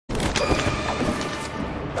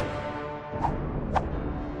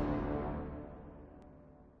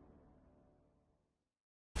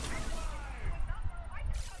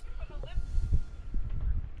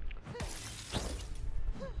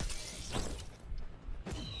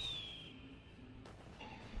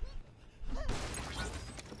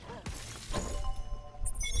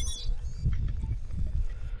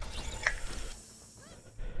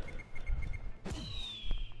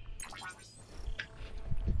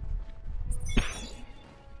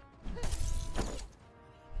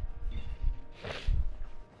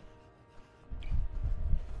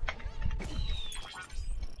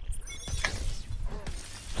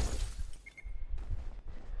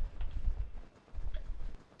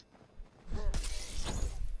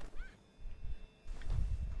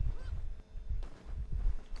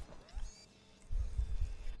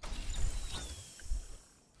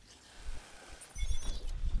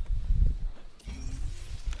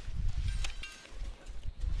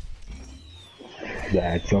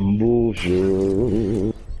That's some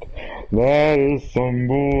bullshit. That is some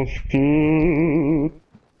bullshit.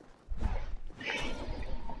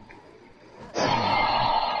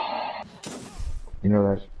 You know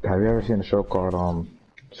that? Have you ever seen a show called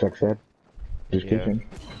Sex Ed? Education?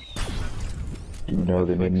 Do you know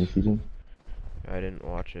they made a new season? I didn't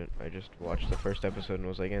watch it. I just watched the first episode and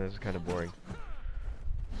was like, "Yeah, this is kind of boring."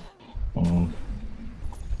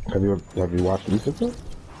 Have you watched Lucifer?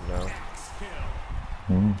 No.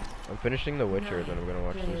 I'm finishing The Witcher, then I'm gonna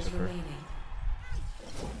watch Lucifer.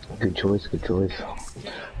 Good choice, good choice.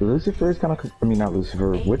 Lucifer is kind of, I mean not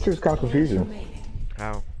Lucifer, Witcher is kind of confusing.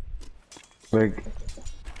 How? Like,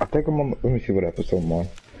 I think I'm on, let me see what episode I'm on.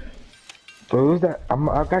 But it was that,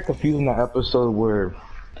 I got confused in that episode where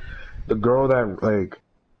the girl that,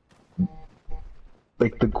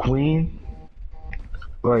 like the queen,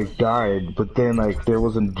 like, died, but then, like, there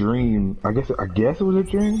was a dream, I guess it was a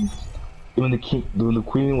dream? When the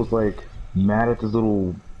queen was, like, mad at this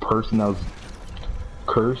little person that was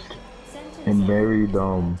cursed and married,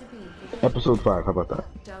 episode 5, how about that?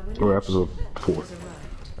 Or episode 4.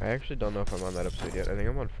 I actually don't know if I'm on that episode yet. I think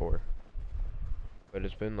I'm on 4. But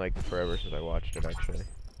it's been like forever since I watched it, actually.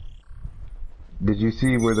 Did you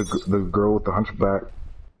see where the girl with the hunchback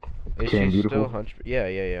became beautiful? Still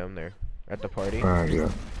yeah, I'm there. At the party? Yeah.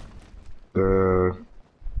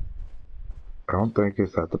 I don't think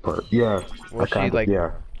it's at the party. Yeah. Well, she, like,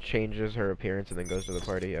 changes her appearance and then goes to the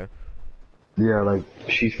party, yeah. Yeah, like,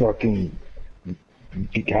 she fucking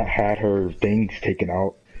had her things taken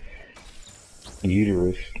out.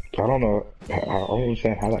 Uterus. I don't know. I don't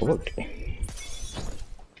understand how that worked.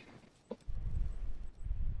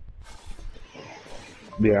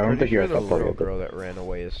 Yeah, I don't think you're at that party. The little girl that ran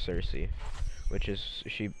away is Cersei, which is,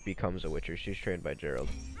 she becomes a Witcher. She's trained by Gerald.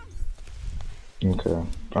 Okay.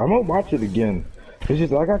 I'm gonna watch it again. It's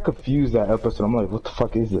just, I got confused that episode. I'm like, what the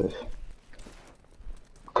fuck is this?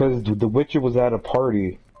 Because the Witcher was at a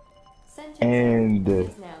party, and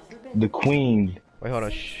the queen... Wait, hold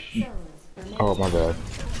on. Shh. Oh, my bad.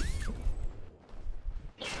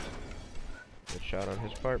 Good shot on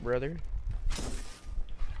his part, brother.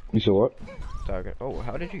 You said what? Talking. Oh,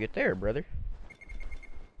 how did you get there, brother?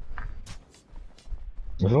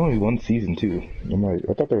 There's only one season, too. I'm like,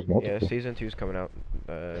 I thought there was multiple. Yeah, season 2's coming out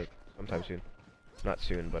sometime soon. Not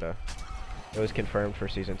soon, but it was confirmed for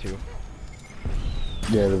season 2.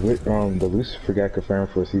 Yeah, the Lucifer got confirmed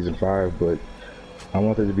for season 5, but I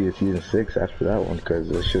want there to be a season 6 after that one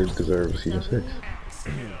because it should deserve a season 6.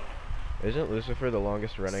 Isn't Lucifer the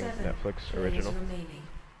longest running Netflix original?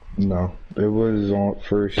 No, it was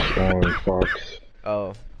first on Fox.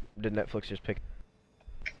 Oh, did Netflix just pick?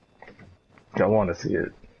 I want to see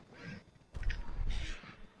it.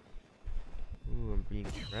 Ooh, I'm being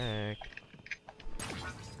tracked.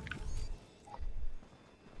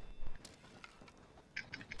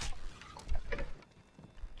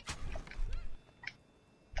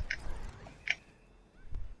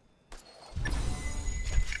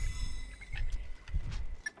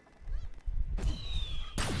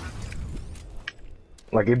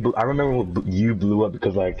 Like, I remember when you blew up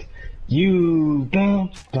because, like, you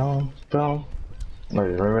boom, boom, boom. Like,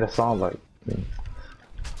 remember that song? Like,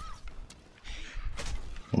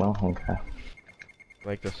 well, okay.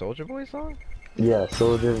 Like the Soulja Boy song? Yeah,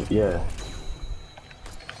 Soulja, yeah.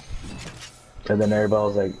 And then everybody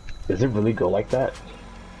was like, does it really go like that?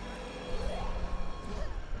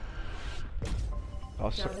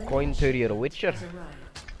 Also, going to the Witcher.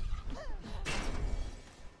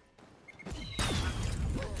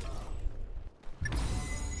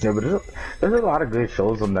 Yeah, but there's a lot of good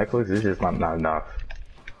shows on Netflix. It's just not enough.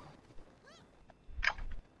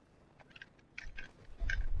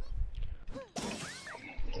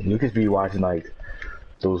 You could be watching like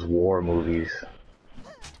those war movies.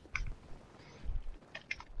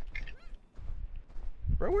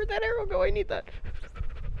 Bro, where'd that arrow go? I need that.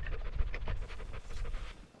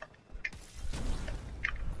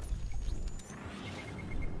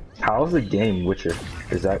 How's the game Witcher?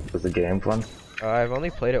 Was the game fun? I've only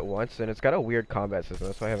played it once, and it's got a weird combat system.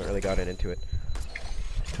 That's why I haven't really gotten into it.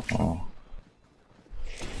 Oh.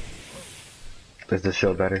 Is the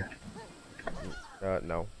show better?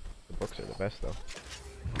 No. The books are the best, though.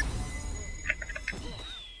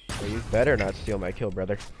 Well, you better not steal my kill,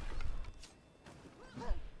 brother.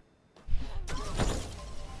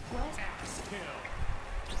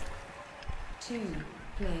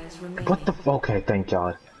 What the f- okay, thank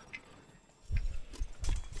God.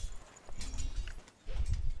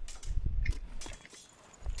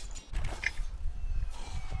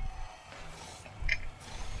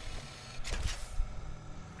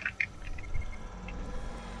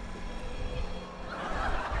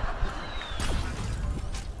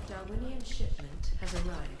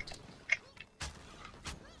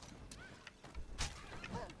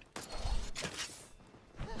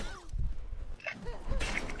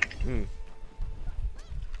 Mm.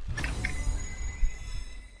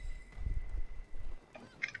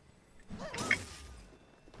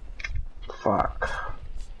 Fuck.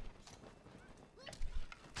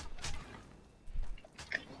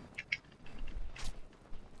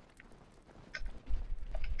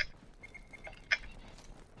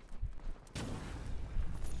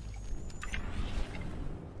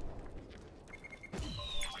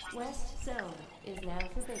 West zone is now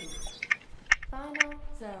forbidden. Final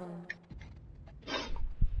zone.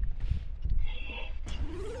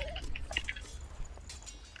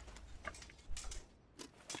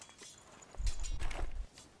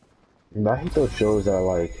 I hate those shows that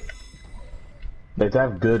like they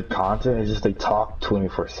have good content. It's just they talk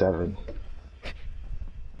 24/7.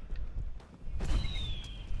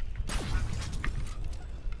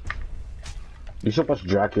 You should watch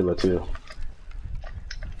Dracula too.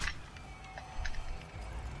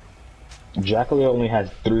 Dracula only has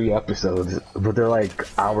 3 episodes, but they're like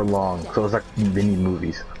hour long, so it's like mini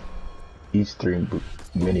movies. Each 3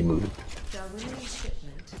 mini movies. Darwinian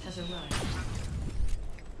shipment has arrived.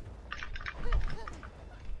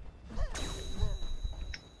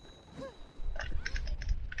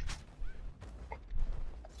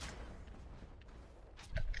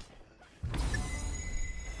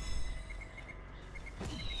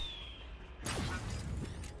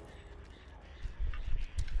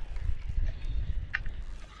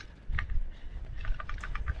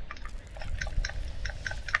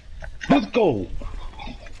 Let's go!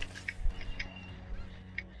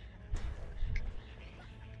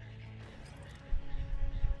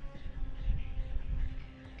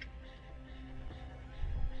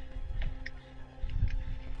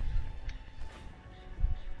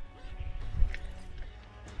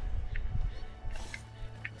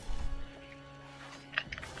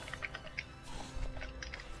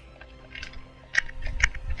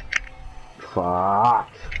 Fuck.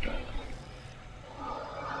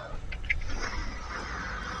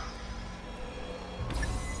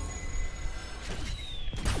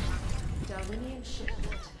 Darwinian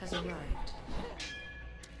shipment has arrived.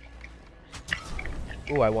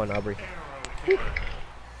 Ooh, I won, Aubrey. You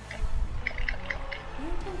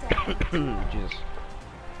can die. Jesus.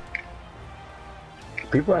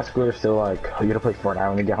 People at school are still like, oh, you gonna play Fortnite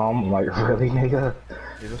when you get home? I'm like, really, nigga?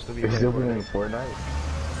 You'll still be You're playing still Fortnite. playing Fortnite?